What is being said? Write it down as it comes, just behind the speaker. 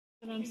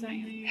What I'm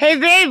saying. Hey,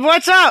 babe,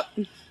 what's up?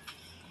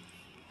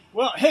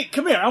 Well, hey,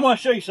 come here. I want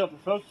to show you something,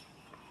 folks.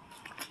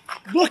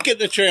 Look at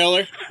the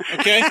trailer,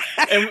 okay?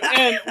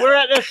 and we're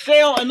at this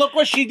sale, and look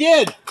what she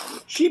did.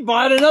 She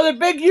bought another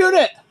big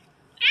unit.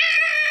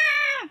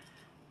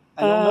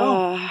 I don't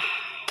know.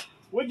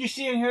 What'd you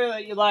see in here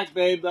that you like,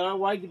 babe?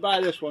 Why'd you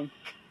buy this one?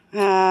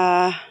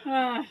 I'm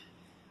not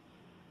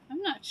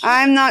sure.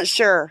 I'm not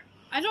sure.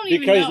 I don't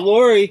even know. Because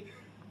Lori,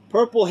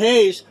 Purple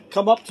Haze,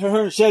 come up to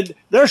her and said,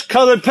 "There's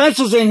colored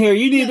pencils in here.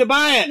 You need to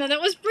buy it." No,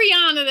 that was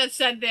Brianna that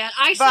said that.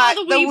 I saw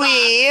the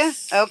Wii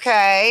box.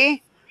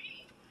 Okay.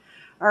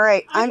 All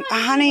right.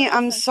 Honey,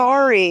 I'm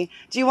sorry.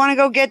 Do you want to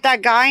go get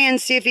that guy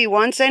and see if he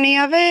wants any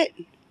of it?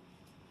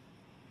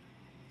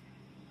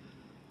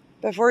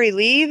 Before he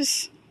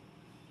leaves?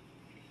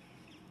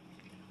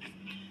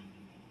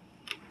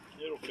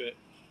 It'll fit.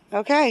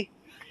 Okay.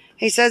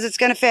 He says it's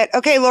going to fit.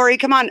 Okay, Lori,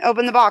 come on.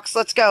 Open the box.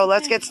 Let's go.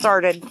 Let's get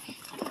started.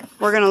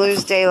 We're going to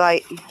lose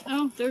daylight.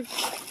 Oh, they're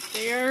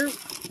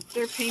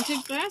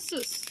painted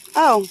glasses.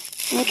 Oh,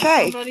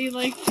 okay. Somebody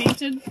like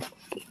painted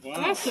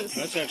glasses.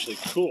 That's actually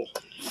cool.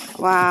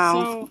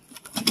 Wow.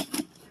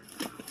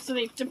 So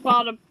they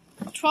bought a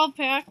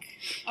 12-pack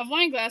of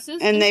wine glasses.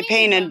 And they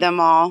painted them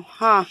all,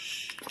 huh?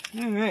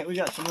 All right, we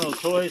got some little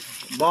toys,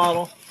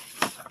 bottle,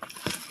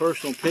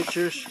 personal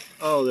pictures.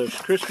 Oh, there's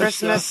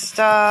Christmas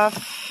stuff.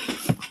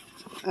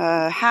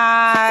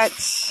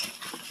 Hats.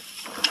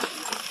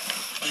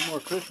 Some more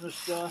Christmas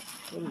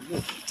stuff. What is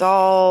this?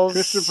 Dolls.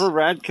 Christopher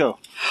Radko.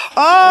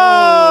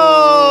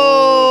 Oh!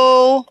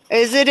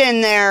 Is it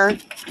in there?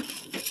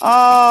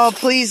 Oh,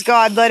 please,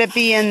 God, let it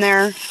be in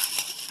there.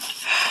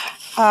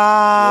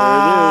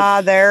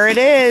 There it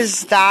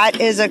is.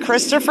 That is a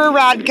Christopher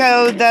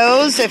Radko.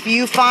 Those, if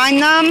you find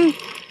them,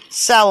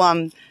 sell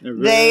them.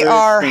 They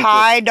are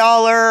high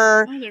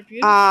dollar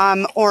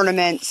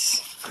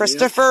ornaments.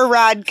 Christopher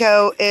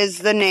Radko is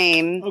the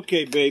name.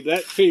 Okay, babe,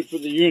 that paid for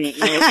the unit.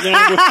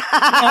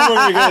 Now what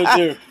are we going to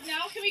do?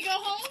 Now, can we go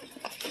home?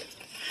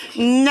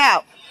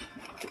 No.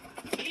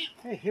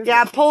 Hey,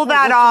 yeah, pull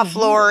that off,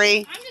 Lori.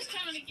 I'm just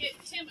trying to get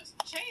Tim a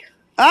chair.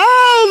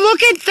 Oh,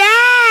 look at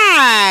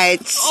that.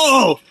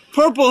 Oh,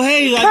 Purple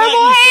Haze.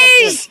 Purple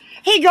Haze.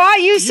 He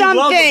got you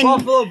something. You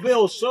love the Buffalo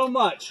Bills so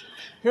much.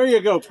 Here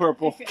you go,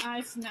 Purple.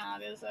 It's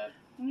not, is it?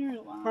 You're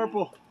lying.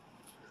 Purple.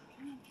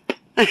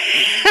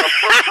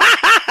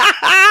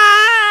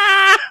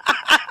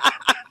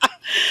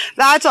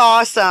 That's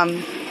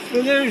awesome.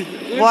 So there's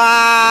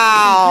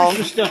wow.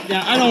 Christmas stuff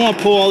down. I don't want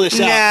to pull all this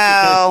out.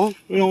 No.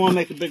 We don't want to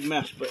make a big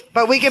mess.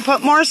 But we can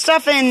put more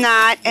stuff in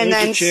that and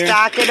then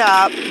stack it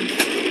up.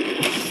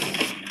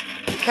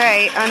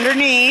 Okay,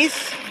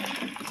 underneath.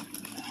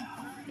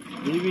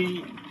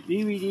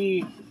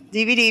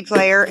 DVD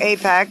player,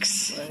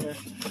 Apex.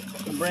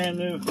 Brand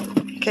new.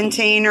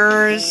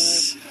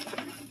 Containers.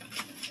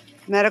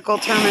 Medical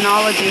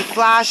terminology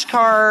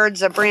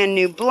flashcards, a brand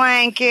new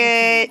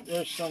blanket.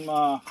 There's some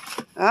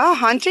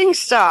hunting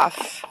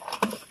stuff.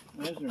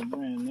 Those are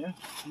brand new.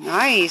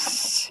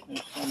 Nice.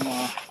 There's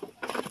some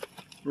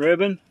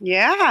ribbon.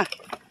 Yeah.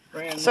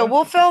 Brand so new.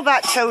 We'll fill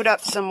that tote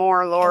up some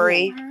more,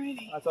 Lori.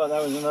 I thought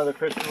that was another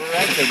Christopher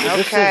Radko.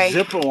 Okay. This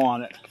says Zippo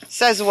on it.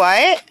 Says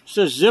what? It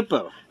says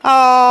Zippo.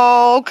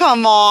 Oh,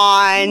 come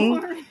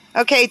on.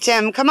 Okay,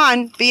 Tim, come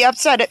on. Be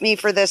upset at me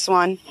for this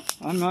one.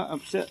 I'm not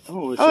upset.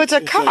 Oh, it's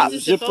a cup.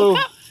 It's a Zippo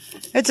cup.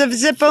 It's a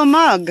Zippo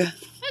mug.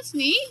 That's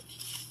neat.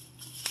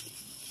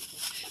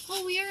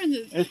 Well, we are in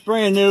the... It's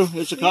brand new.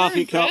 It's a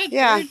coffee cup.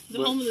 Yeah.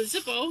 The home of the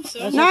Zippo. So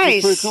that's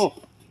nice. Pretty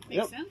cool.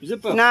 Makes sense.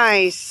 Zippo.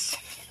 Nice.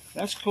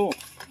 That's cool.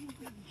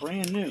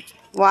 Brand new.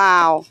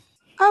 Wow.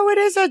 Oh, it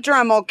is a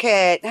Dremel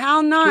kit.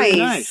 How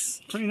nice.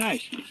 Pretty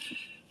nice.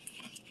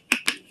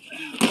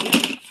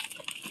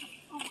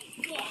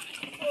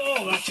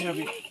 Oh, that's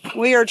heavy.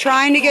 We are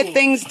trying to get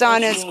things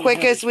done as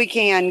quick as we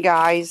can,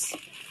 guys.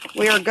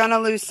 We are going to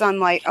lose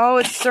sunlight. Oh,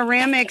 it's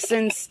ceramics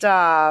and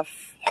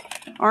stuff.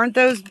 Aren't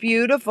those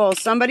beautiful?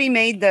 Somebody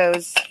made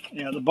those.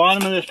 Yeah, the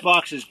bottom of this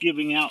box is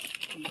giving out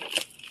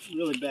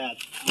really bad.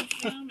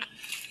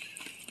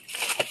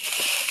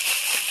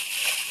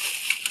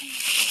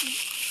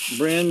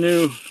 Brand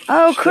new.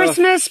 Oh, stuff.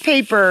 Christmas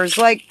papers,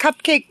 like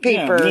cupcake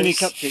papers. Yeah, mini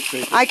cupcake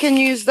papers. I can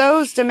use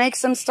those to make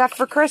some stuff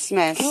for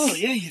Christmas. Oh,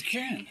 yeah, you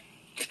can.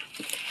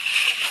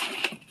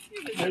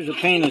 There's a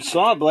painted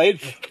saw blade.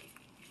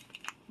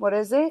 What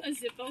is it? A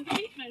Zippo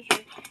tape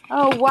measure.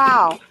 Oh,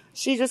 wow.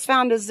 She just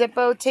found a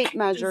Zippo tape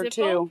measure,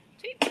 too.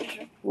 Tape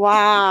measure.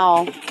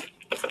 Wow.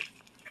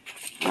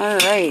 All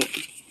right.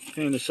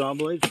 Painted saw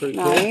blade, pretty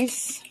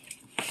nice.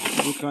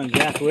 Cool. Look on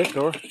Jackwick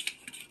or.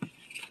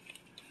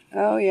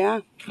 Oh, yeah.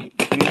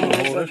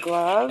 There's a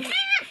glove.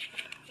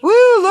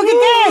 Woo, look at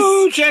this.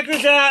 Woo, check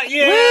this out.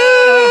 Yeah.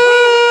 Woo.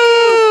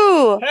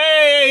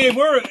 Hey,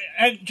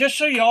 just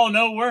so you all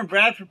know, we're in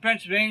Bradford,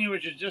 Pennsylvania,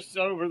 which is just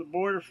over the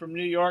border from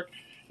New York.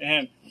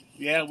 And,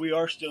 yeah, we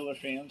are Steeler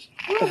fans.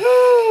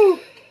 Woohoo.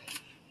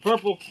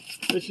 Purple,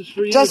 this is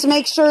for you. Just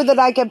make sure that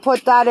I can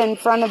put that in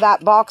front of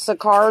that box of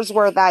cars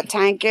where that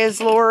tank is,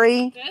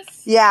 Lori.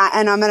 This? Yeah,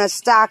 and I'm going to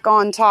stack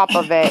on top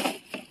of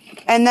it.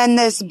 And then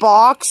this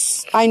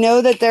box, I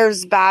know that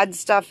there's bad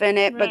stuff in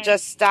it, but Right.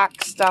 just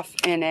stack stuff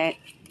in it.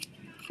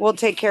 We'll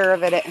take care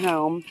of it at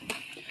home.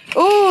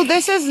 Ooh,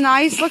 this is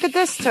nice. Look at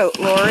this tote,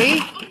 Lori.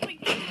 Oh my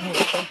God. Oh,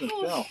 something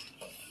fell.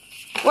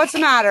 What's the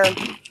matter?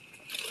 The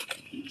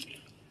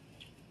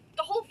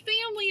whole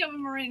family of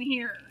them are in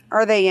here.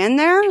 Are they in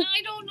there?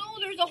 I don't know.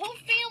 There's a whole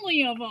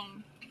family of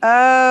them.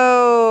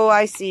 Oh,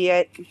 I see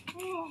it.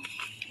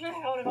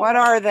 What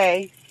are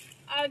they?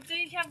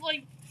 They have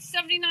like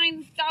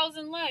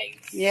 79,000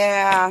 legs.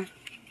 Yeah.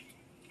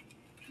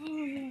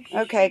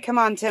 Okay, come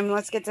on, Tim.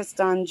 Let's get this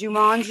done.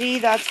 Jumanji,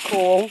 that's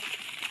cool.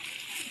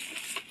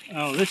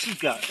 Oh, this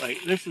is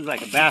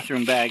like a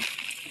bathroom bag.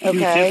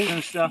 Okay. Q-tips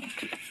and stuff.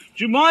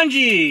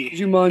 Jumanji!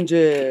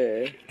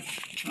 Jumanji.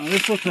 Oh,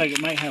 this looks like it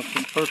might have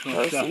some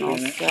personal stuff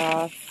in it.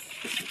 Stuff.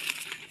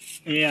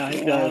 Yeah, it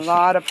Yeah, a does.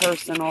 lot of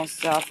personal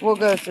stuff. We'll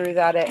go through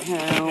that at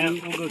Yeah,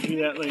 home. we'll go through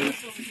that later.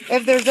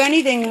 If there's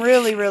anything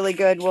really, really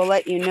good, we'll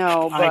let you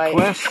know. But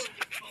iQuest,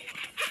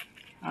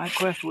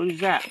 what is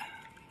that?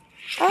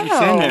 oh,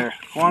 What's in there?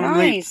 Quantum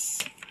Leap. nice.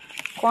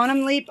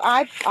 Quantum Leap,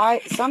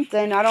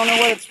 something. I don't know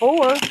what it's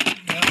for. Yep.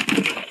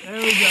 There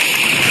we go.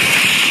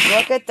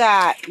 Look at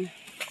that. Alright,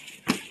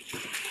 get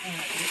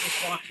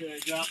this box that I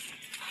dropped.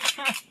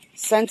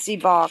 Scentsy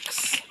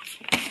box.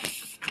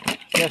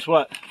 Guess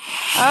what?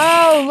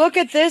 Oh, look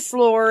at this, Oh,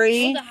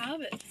 Lori. the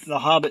Hobbits. The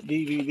Hobbit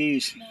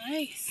DVDs.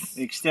 Nice.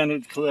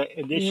 Extended edition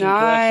collection.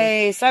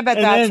 Nice. I bet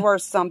And that's then-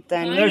 worth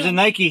something. There's a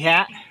Nike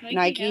hat.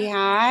 Nike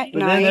hat. But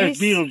then there's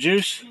Nice.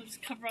 Beetlejuice. We'll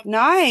just cover up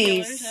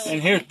Nice. the sailors.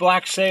 And here's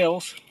Black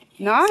Sails.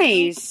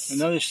 Nice.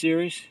 Another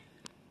series.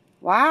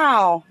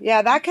 Wow.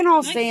 Yeah, that can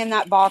all stay in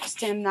that box,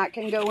 Tim. That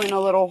can go in a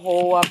little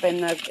hole up in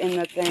the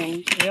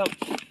thing. Yep.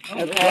 Oh,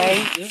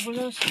 Okay. This was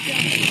us?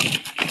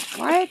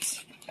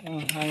 What? I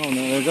don't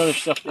know. There's other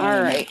stuff down All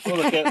there. right. We'll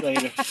look at it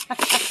later.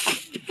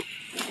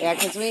 Yeah,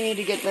 because we need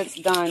to get this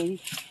done.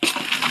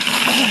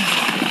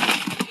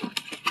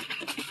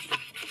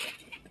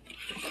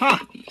 Huh.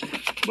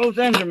 Both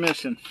ends are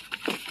missing.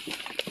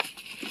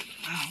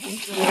 We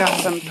got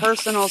some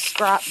personal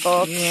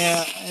scrapbooks.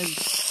 Yeah.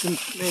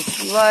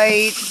 It's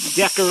Lights.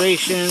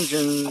 decorations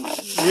and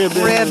ribbons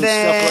and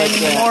stuff like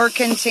that. More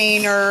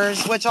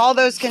containers, which all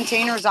those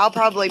containers I'll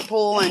probably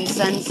pull and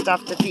send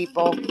stuff to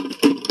people.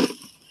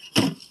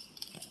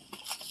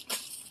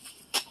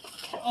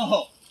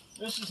 Oh,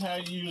 this is how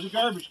you use a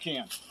garbage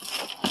can.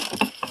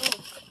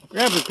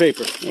 Wrapper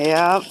paper.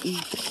 Yep.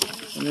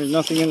 And there's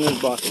nothing in those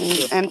boxes. And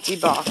So. empty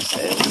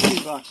boxes. Empty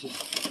boxes.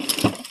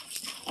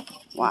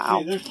 Wow.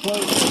 Okay, there's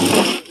clothes.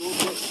 We'll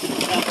put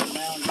that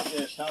around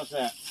this. How's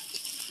that?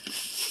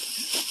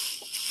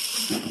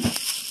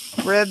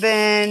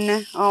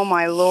 Ribbon. Oh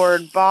my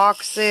Lord.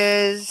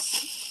 Boxes.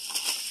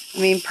 I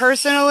mean,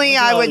 personally,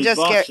 Look at I all would these just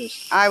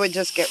boxes.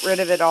 get rid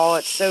of it all.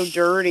 It's so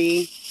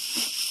dirty.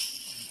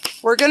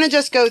 We're gonna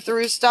just go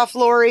through stuff,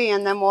 Lori,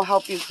 and then we'll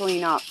help you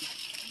clean up.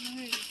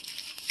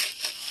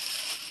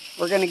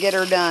 We're gonna get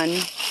her done.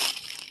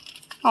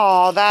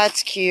 Oh,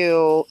 that's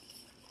cute.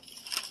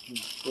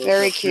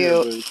 Very It's up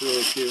here, cute. but it's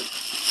really cute.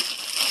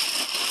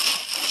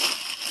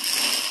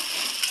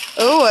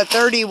 Oh, a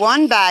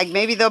 31 bag.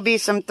 Maybe there'll be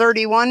some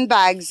 31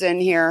 bags in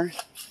here.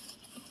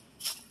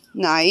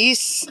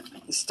 Nice.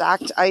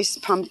 Stacked ice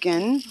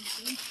pumpkin.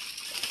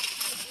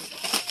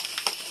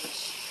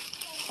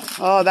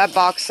 Oh, that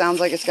box sounds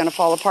like it's going to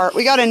fall apart.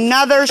 We got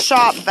another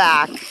shop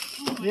vac.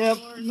 Yep,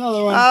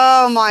 another one.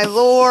 Oh, my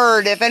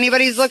Lord. If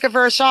anybody's looking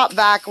for a shop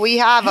vac, we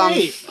have them.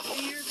 Hey,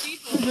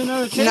 there's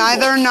another table.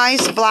 Another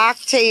nice black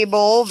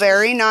table.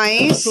 Very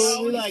nice. That's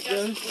what we like,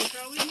 guys.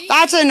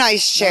 That's a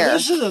nice Now, chair.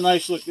 this is a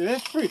nice looking.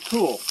 That's pretty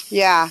cool.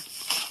 Yeah,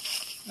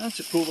 That's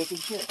a cool looking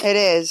chair. it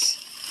is.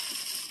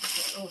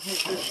 Oh, here's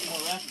some more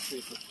wrapping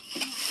paper.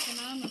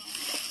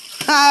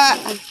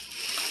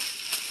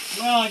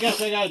 Well, I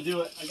guess I gotta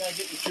do it. I gotta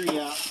get the tree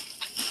out.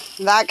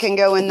 That can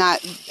go in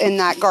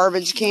that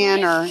garbage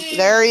can, or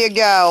there you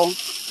go.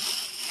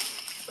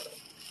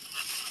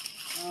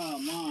 Oh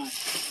my.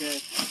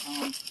 Okay.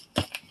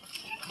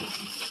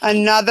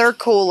 Another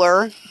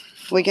cooler.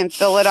 We can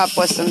fill it up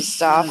with some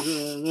stuff.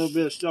 There's a little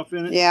bit of stuff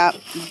in it. Yeah.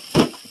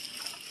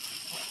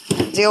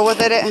 Deal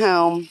with it at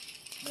home.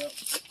 Yep.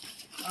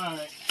 All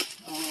right.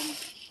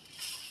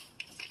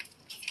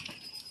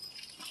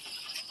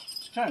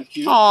 It's kind of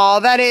cute. Oh,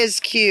 that is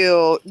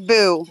cute.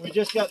 Boo. We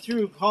just got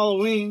through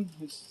Halloween.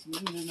 It's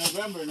into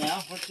November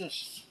now. What's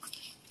this?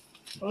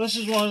 Well, this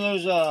is one of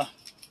those.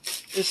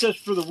 It says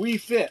for the Wii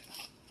Fit.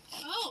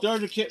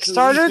 Starter kit. For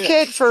Starter the Wii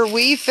kit for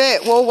Wii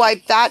Fit. We'll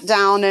wipe that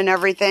down and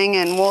everything,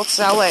 and we'll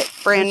sell it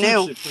brand That's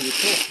new. actually pretty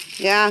cool.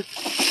 Yeah.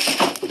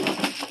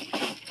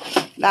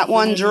 That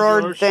one in the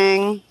drawer drawers.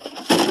 thing.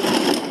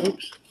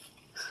 Oops.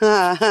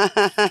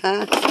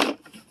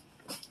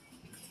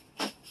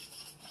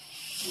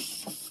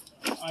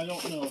 I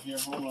don't know here.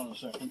 Hold on a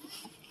second.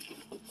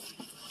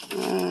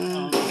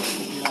 Yeah.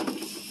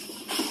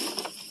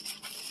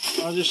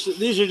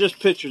 These are just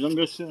pictures. I'm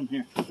going to sit them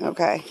here.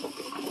 Okay. Put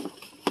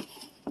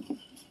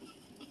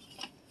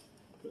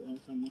that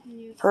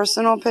somewhere.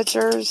 Personal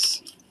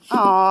pictures.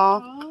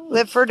 Aw. Oh,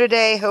 Live for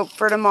today, hope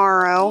for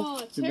tomorrow. Oh,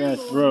 it's Too bad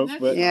it's terrible. broke,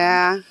 but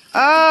Yeah.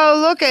 Oh,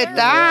 look at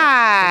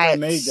that.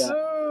 somebody made that.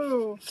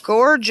 No.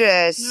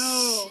 Gorgeous.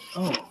 No.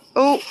 Oh,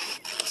 Oh,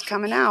 it's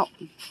coming out.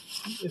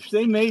 if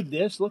they made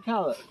this, look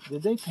how,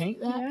 did they paint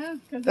that? Yeah.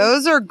 'Cause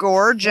Those are That's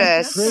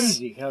gorgeous.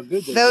 crazy how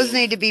good they Those did.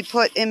 need to be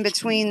put in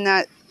between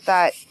that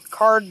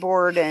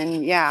cardboard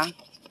and, yeah.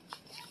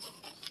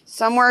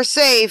 Somewhere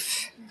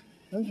safe.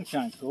 Those are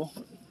kind of cool.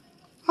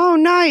 Oh,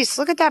 nice.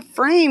 Look at that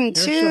frame,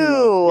 Here's some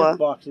too. gift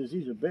boxes.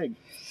 These are big.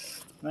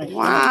 Nice. I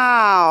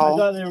Wow.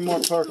 thought they were more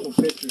personal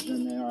pictures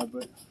than they are,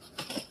 but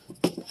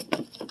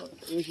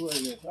here's what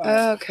it is. All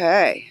right.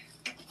 Okay.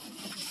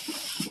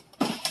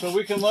 So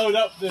we can load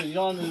up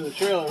onto the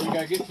trailer. We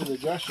gotta get to the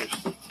dressers.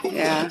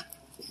 Yeah.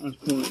 Let's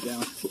pull it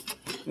down.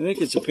 I think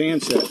it's a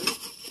pan set.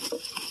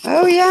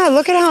 Oh, yeah.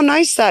 Look at how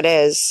nice that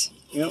is.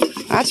 Yep,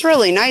 That's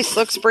really nice.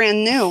 Looks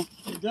brand new.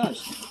 it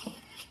does.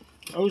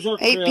 Ozark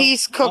Trail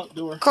 8-piece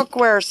outdoor.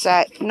 cookware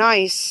set.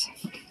 Nice.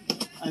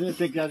 I didn't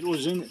think that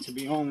was in it, to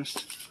be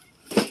honest.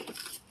 What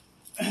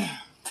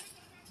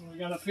we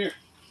got up here?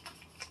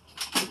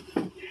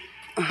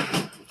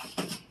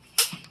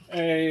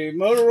 A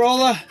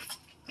Motorola.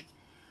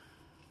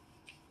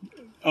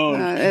 Oh,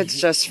 It's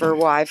just for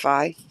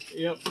Wi-Fi.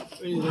 yep.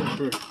 These are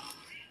for,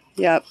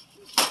 Yep.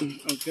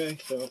 okay,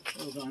 so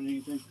those aren't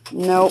anything.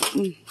 Nope.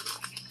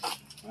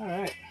 All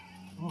right.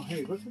 Oh,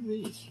 hey, look at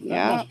these.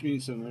 Yeah. That must be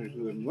some of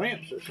the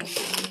lamps or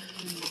something.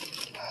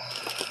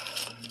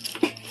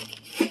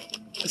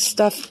 A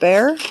stuffed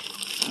bear.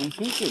 I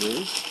think it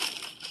is.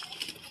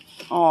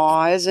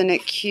 Aw, isn't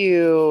it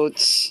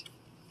cute?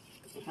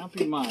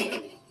 Happy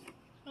Mind.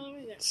 Oh, look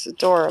at that. It's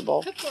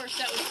adorable. Cookware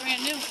set was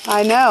brand new.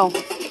 I know.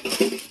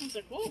 I was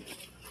like, whoa.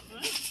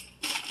 What?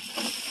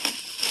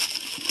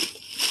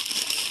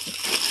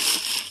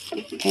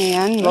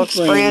 And looks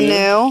brand brand new.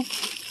 new.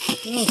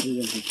 What else is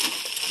in here?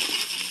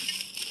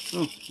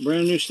 Oh,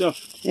 brand new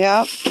stuff.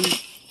 Yep.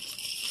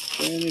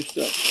 Brand new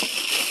stuff.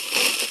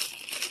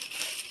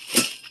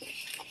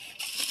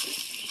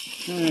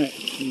 Alright,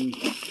 some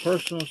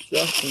personal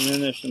stuff, and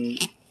then there's some,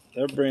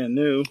 they're brand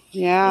new.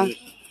 Yeah.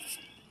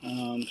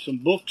 Some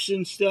books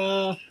and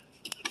stuff.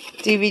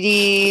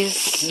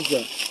 DVDs. There's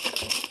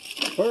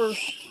a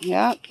purse.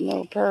 Yep.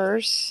 Little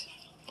purse.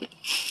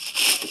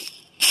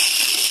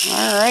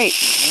 All right.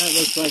 That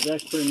looks like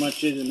that's pretty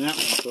much it in that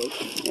one,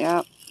 folks.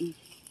 Yep.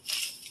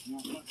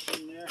 Not much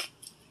in there.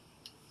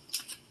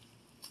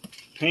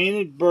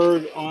 Painted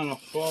bird on a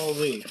fall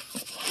leaf.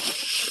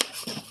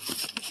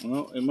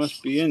 Well, it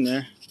must be in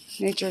there.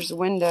 Nature's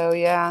window.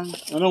 Yeah.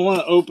 I don't want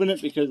to open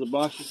it because the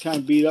box is kind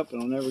of beat up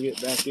and I'll never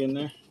get back in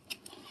there.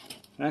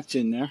 That's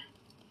in there.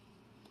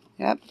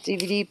 Yep.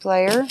 DVD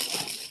player.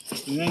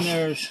 And then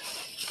there's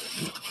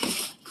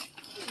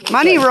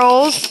Money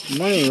rolls.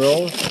 money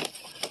rolls.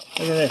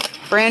 Look at that.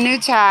 Brand new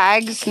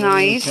tags.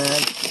 Nice.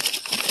 Tag.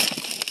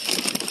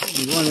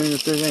 I'm wondering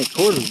if there's any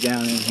quarters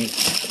down in here.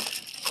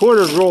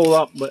 Quarters roll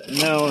up, but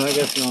no, I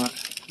guess not.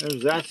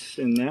 That's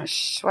in there.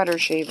 Sweater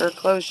shaver.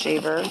 Clothes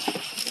shaver. Look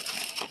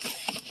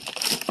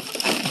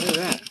at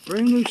that.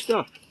 Brand new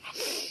stuff.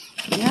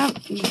 Yep.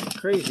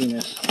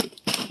 Craziness.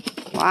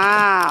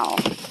 Wow.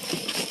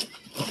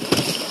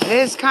 It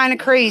is kind of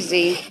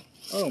crazy.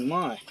 Oh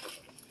my.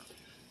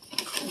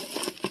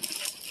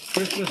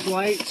 Christmas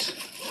lights.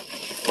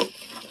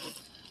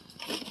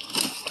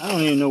 I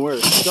don't even know where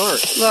to start.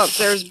 Look,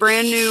 there's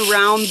brand new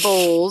round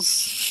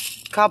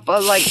bowls.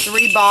 Couple, like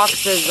 3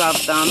 boxes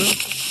of them.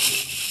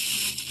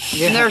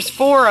 Yeah. And there's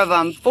 4 of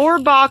them. 4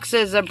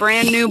 boxes of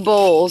brand new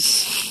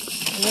bowls.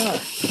 Yeah.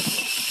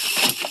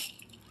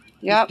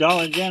 Yep.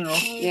 Dollar General.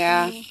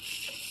 Yeah.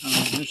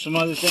 There's some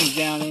other things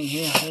down in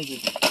here.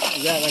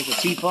 Is that like a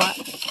teapot?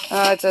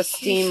 It's a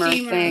steamer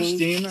thing.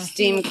 Steamer?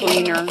 Steam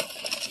cleaner.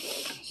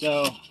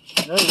 So,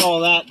 there's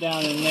all that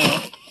down in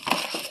there.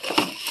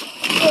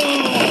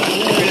 Oh,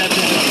 look at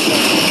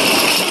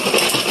that.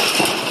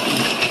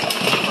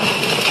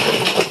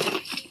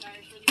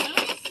 Sorry for the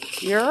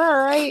mess. You're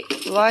alright.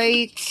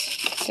 Light,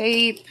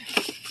 tape,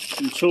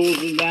 Some tools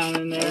are down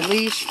in a there.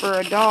 leash for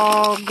a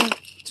dog,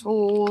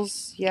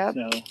 tools. Yep.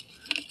 So,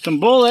 some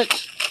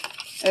bullets.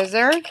 Is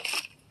there? There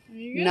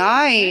you go.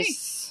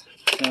 Nice.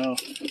 So,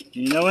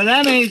 you know what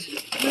that means.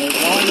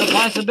 There's always a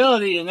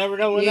possibility. You never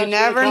know when You that's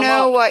never gonna come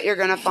know up. what you're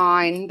going to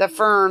find. The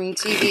Firm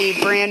TV,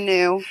 brand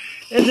new.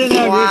 Isn't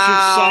that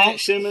Wow. Richard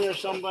Simmons or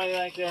somebody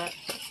like that?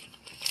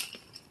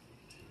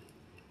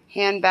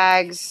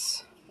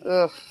 Handbags.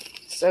 Ugh,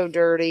 so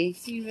dirty.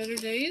 Seen better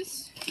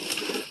days.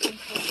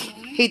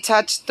 Unfortunately. He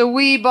touched the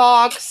Wii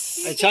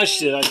box. I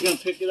touched it. I was going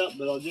to pick it up,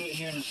 but I'll do it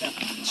here in a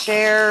second.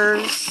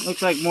 Chairs.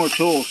 Looks like more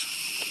tools.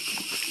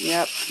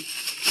 Yep.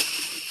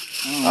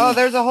 I don't know. Oh,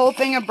 there's a whole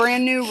thing of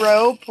brand new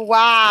rope.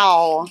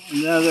 Wow.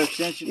 Another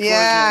extension cord.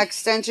 Yeah,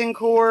 extension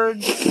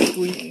cords.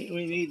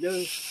 We need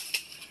those.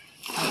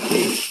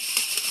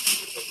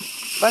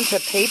 Bunch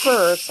of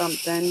paper or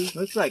something.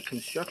 Looks like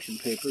construction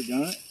paper,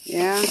 don't it?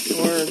 Yeah.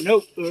 Or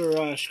nope,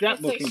 or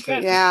scrapbooking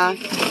paper. Yeah.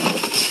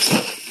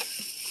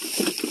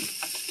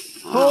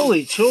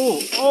 Holy tool!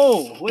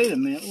 Oh, wait a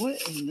minute.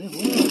 What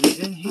is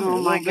in here.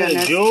 Oh my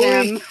goodness,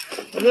 jewelry, Tim.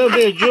 a little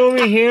bit of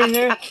jewelry here and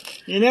there.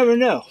 You never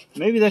know.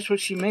 Maybe that's what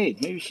she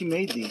made. Maybe she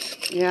made these.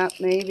 Yeah,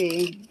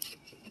 maybe.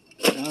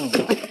 Oh.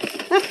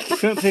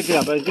 Couldn't pick it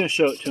up. I was going to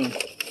show it to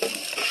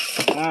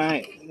him. All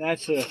right.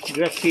 That's a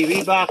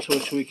DirecTV box,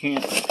 which we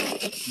can't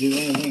do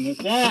anything with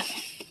that.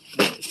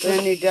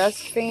 Brand new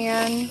desk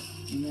fan.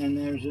 And then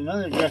there's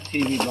another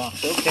DirecTV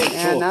box. Okay,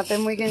 Yeah, cool.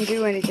 nothing we can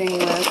do anything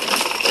with.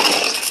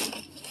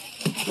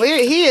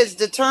 He is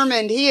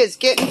determined. He is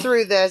getting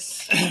through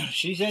this.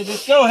 She said,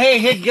 let's go.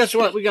 Hey, guess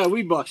what? We got a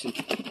weed box in.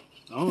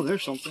 Oh,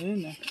 there's something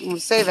in there. We'll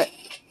save it.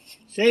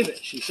 Save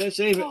it. She said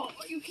save it. Oh,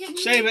 are you kidding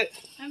me? Save it.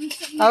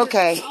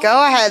 Okay,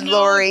 go ahead,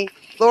 Lori.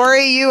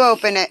 Lori, you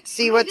open it.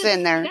 See what's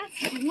in there.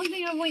 That's one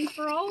thing I'm waiting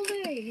for all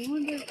day. Oh,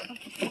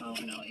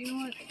 no. You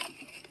know what?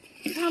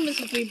 The problem is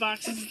with weed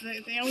boxes,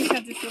 they always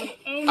have this little,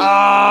 oh, no.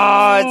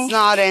 Oh, it's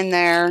not in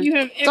there. You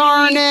have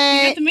Darn You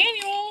it. got the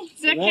manual.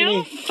 Does that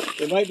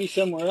count? It might be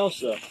somewhere else,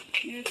 though.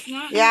 It's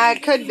not. Yeah,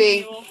 it could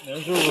be.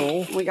 There's a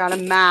roll. We got a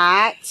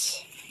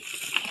mat.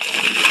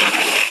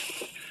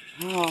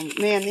 Oh,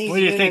 man, these What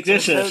do you think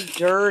units this are is? so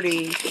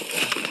dirty.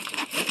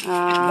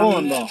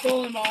 Bowling ball.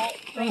 Bowling ball.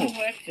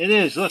 Brunswick. It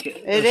is. Look,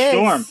 It is.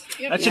 Storm.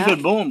 Yep. That's Yeah. a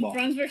good bowling ball.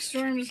 Brunswick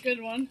Storm is a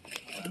good one.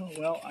 Oh,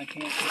 well, I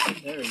can't.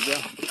 There we go.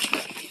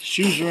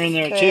 Shoes are in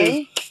there,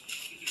 Okay. too.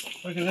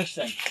 Look at this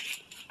thing.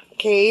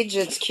 Cage,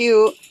 it's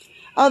cute.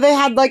 Oh, they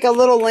had like a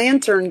little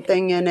lantern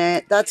thing in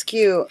it. That's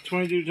cute.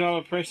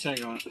 $22 price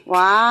tag on it.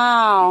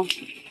 Wow.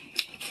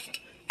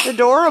 It's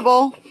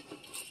adorable.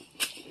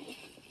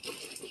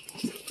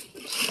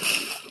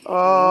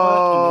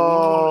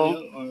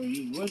 Oh.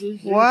 What is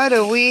this? What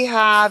do we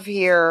have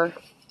here?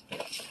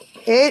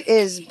 It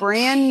is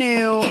brand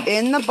new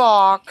in the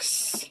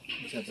box.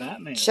 It's a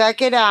Batman.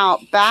 Check it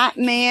out.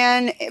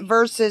 Batman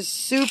versus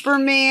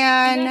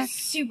Superman. That's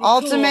super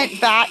Ultimate cool.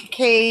 Bat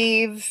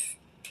Cave.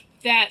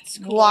 That's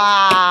cool.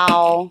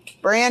 Wow.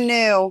 Brand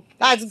new.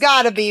 That's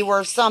got to be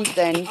worth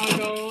something. I'll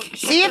go.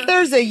 See if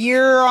there's a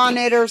year on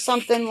it or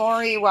something,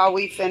 Lori, while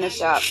we finish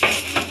up.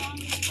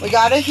 We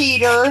got a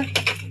heater.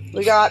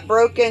 We got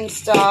broken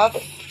stuff.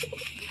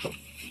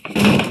 Oh,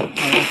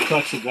 that's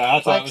plexiglass. I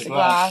thought it was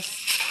glass.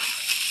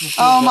 Plexiglass.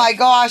 Oh my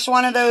gosh,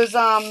 one of those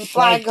flag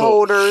Flagpole.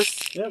 holders.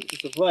 Yep,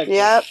 it's a flag.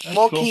 Yep, That's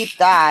we'll cool. keep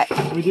that.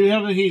 We do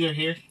have a heater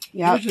here.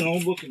 Yep. Here's an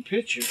old looking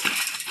picture.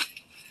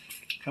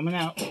 Coming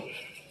out.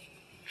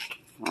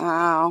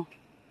 Wow.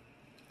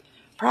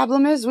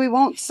 Problem is we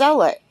won't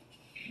sell it.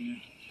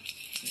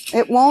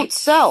 It won't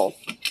sell.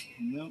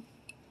 Nope.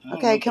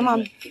 Okay, come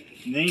on.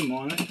 Name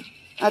on it.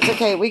 That's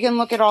okay. We can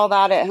look at all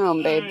that at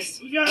home, babes.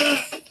 All right, we got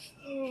a,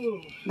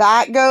 oh.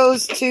 That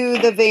goes to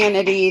the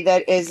vanity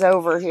that is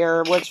over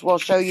here, which we'll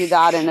show you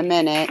that in a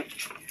minute.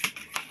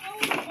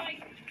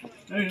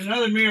 There's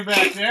another mirror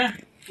back there.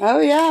 Oh,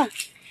 yeah.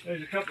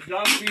 There's a couple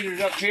dog feeders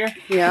up here.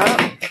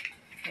 Yeah.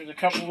 There's a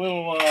couple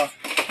little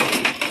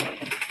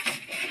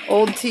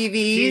Old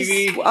TVs.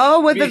 TV,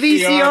 Oh, with the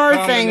VCR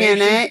VCR thing in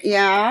combination. it.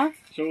 Yeah.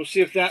 so we'll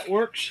see if that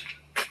works.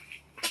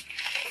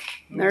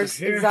 Over Does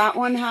here. that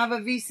one have a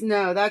VCR?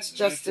 No, that's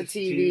just a That's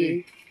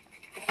TV.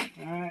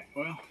 Alright,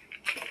 well.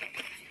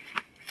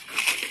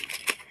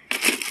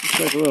 Looks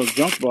like a little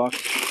junk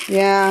box.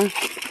 Yeah.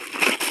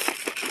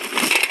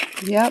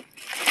 Yep.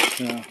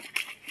 So.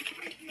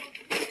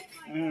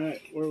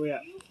 Alright, where are we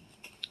at?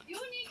 You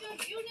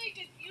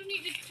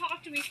need to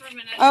talk to me for a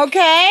minute.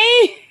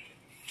 Okay.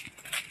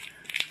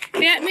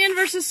 Batman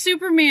versus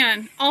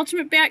Superman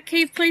Ultimate Bat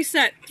Cave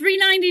playset,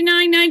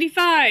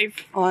 $399.95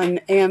 On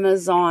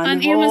Amazon.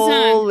 on Amazon.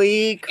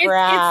 Holy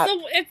crap.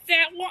 It's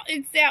that one.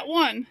 It's that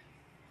one.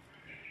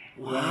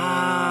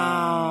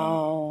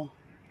 Wow.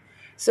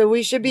 So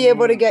we should be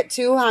able to get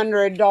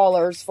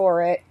 $200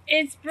 for it.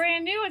 It's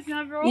brand new. It's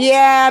never old.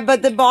 Yeah,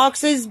 but the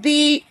box is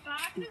beat.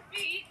 Box is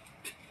beat.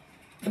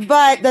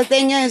 But the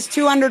thing is,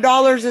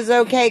 $200 is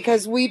okay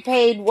because we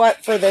paid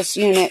what for this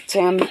unit,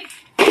 Tim?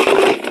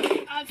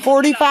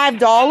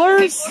 $45?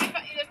 Either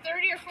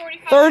 30 or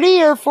 45.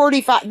 30 or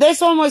 45?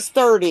 This one was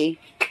 30.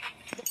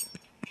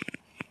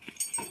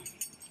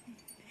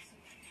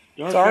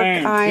 Dark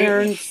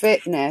Iron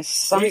Fitness.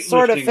 Some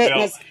sort of Weightlifting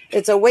fitness. belt.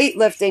 It's a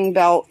weightlifting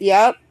belt.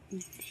 Yep.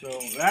 So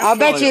that's I'll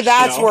bet probably you a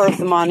that's sell. worth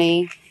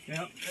money.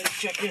 Yep, let's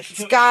check this.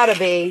 It's gotta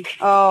be.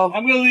 Oh.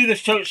 I'm gonna leave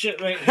this tote shit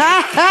right here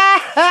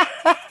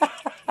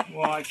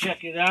while I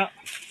check it out.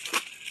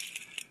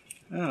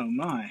 Oh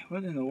my,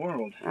 what in the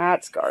world?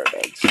 That's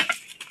garbage.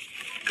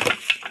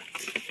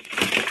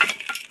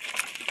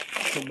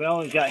 So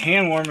Bella's got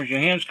hand warmers. Your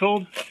hands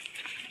cold?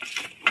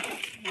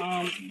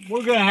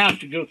 We're gonna have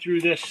to go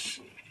through this.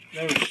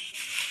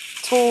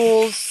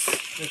 Tools.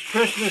 There's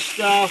Christmas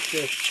stuff.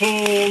 There's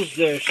tools.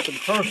 There's some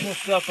personal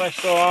stuff I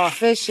saw.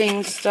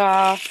 Fishing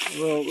stuff.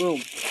 Little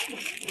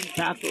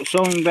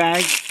sewing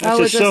bag. That's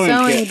Oh, it's a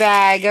sewing kit.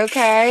 bag.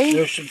 Okay.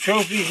 There's some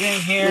trophies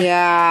in here.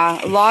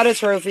 Yeah, a lot of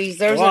trophies.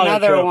 There's A lot of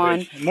another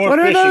one. trophies. More What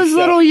are fishing those stuff.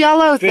 little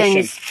yellow Fishing.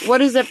 things?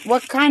 What is it?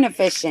 What kind of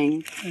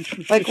fishing? It's for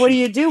Like, what do fishing.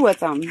 you do with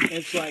them?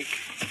 It's like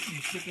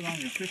you stick it on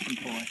your fishing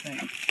pole, I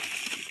think.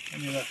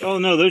 Oh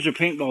no, those are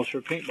paintballs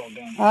for paintball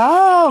guns.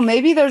 Oh,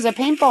 maybe there's a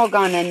paintball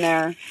gun in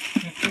there.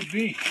 It could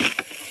be.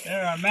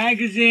 There are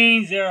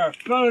magazines, there are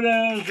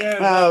photos,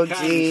 there's Oh, all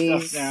kinds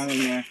of stuff down in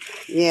there.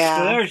 Yeah.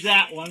 So there's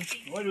that one.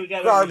 What do we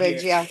got? Garbage,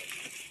 over here? yeah.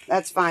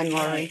 That's fine,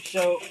 Lori. Right,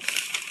 so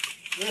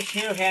this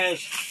here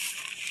has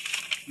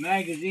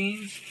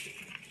magazines,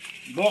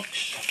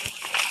 books.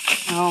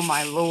 Oh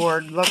my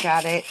Lord, look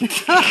at it.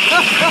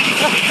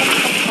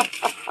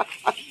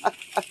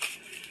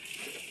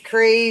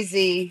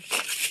 Crazy.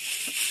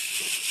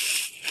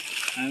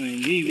 I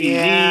mean,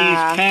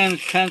 DVDs,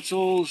 pens,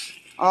 pencils.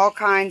 All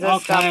kinds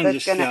of stuff kinds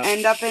that's of going to stuff.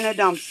 end up in a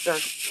dumpster.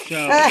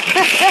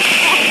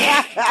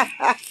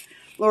 So,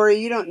 Lori,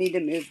 you don't need to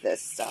move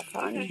this stuff,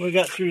 hon. we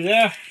got through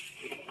there.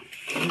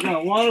 We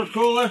got a water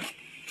cooler.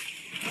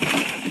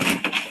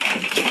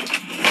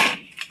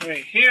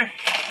 Right here.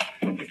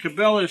 The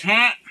Cabela's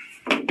hat.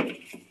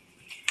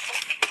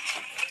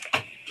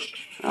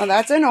 Oh,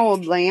 that's an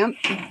old lamp.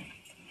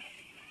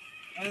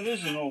 That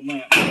is an old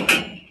lamp. What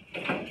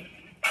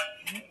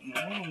in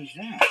the world is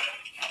that?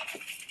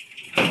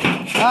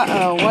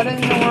 Uh-oh, what in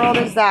the world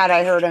is that,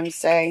 I heard him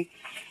say.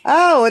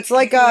 Oh, it's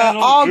like a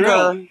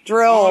auger,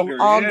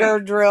 auger,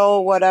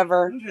 drill,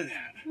 whatever. Look at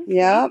that.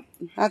 Yep,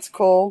 that's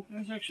cool.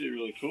 That's actually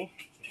really cool.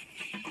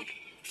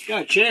 It's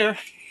got a chair.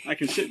 I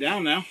can sit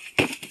down now.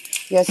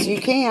 Yes, you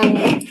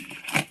can.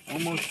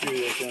 Almost through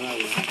this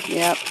another.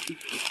 Yep.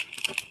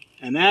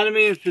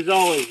 Anatomy and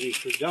physiology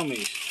for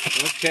dummies.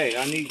 Okay,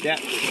 I need that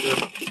for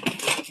sure.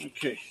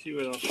 Okay, see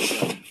what else we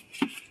got.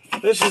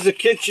 This is the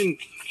kitchen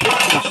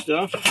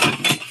stuff.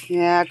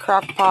 Yeah,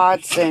 crock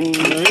pots and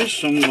There is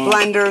some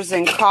blenders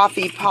and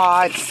coffee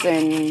pots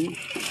and...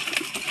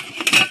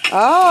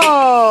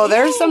 Oh,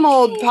 there's some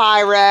old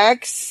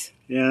Pyrex.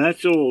 Yeah,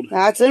 that's old.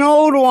 That's an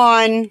old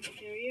one.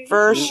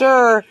 For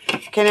sure.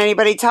 Can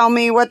anybody tell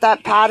me what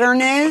that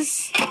pattern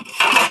is?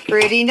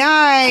 Pretty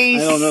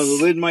nice. I don't know.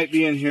 The lid might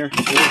be in here.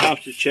 We'll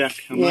have to check.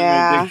 I'm not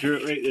going to dig through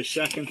it right this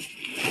second. Let's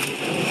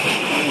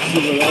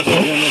see what else is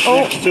in this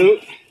next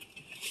tote.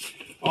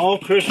 All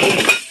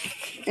Christmas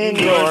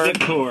indoor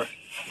decor.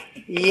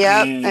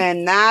 Yep,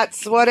 and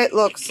that's what it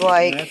looks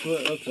like. That's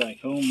what it looks like.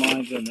 Oh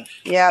my goodness.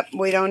 Yep,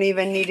 we don't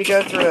even need to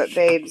go through it,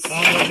 babes.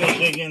 I'm going to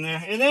dig in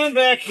there. And then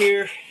back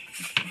here.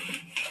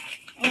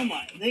 Oh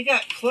my, they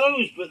got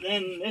clothes, but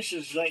then this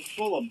is like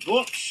full of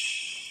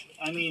books.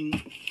 I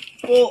mean,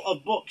 full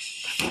of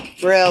books.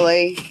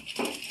 Really?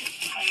 I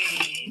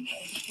mean,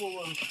 it's full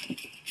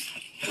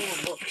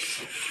of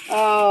books.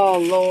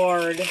 Oh,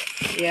 Lord.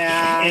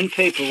 Yeah. And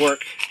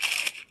paperwork.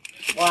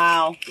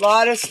 Wow. A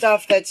lot of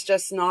stuff that's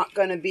just not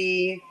going to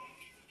be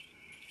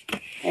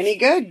any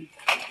good.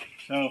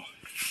 So,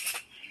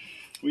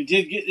 we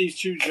did get these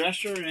two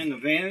dressers and the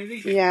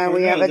vanity. Yeah, Or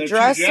we no, have a they're two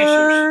dresser.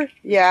 dressers.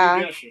 Yeah.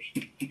 Two dressers.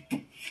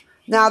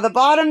 Now, the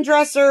bottom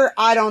dresser,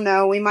 I don't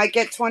know. We might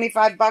get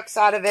 25 bucks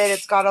out of it.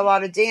 It's got a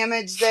lot of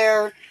damage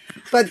there.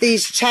 But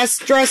these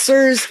chest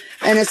dressers,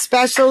 and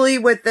especially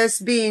with this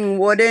being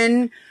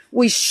wooden,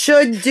 we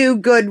should do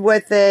good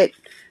with it.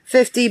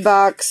 50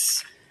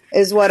 bucks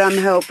is what I'm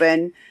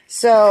hoping.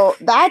 So,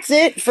 that's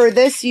it for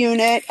this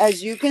unit.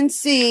 As you can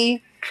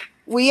see,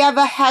 we have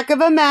a heck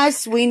of a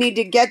mess. We need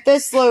to get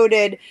this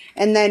loaded,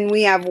 and then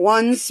we have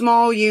one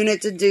small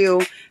unit to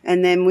do,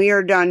 and then we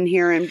are done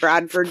here in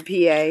Bradford,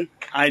 PA.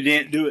 I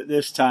didn't do it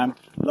this time.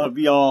 Love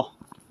y'all.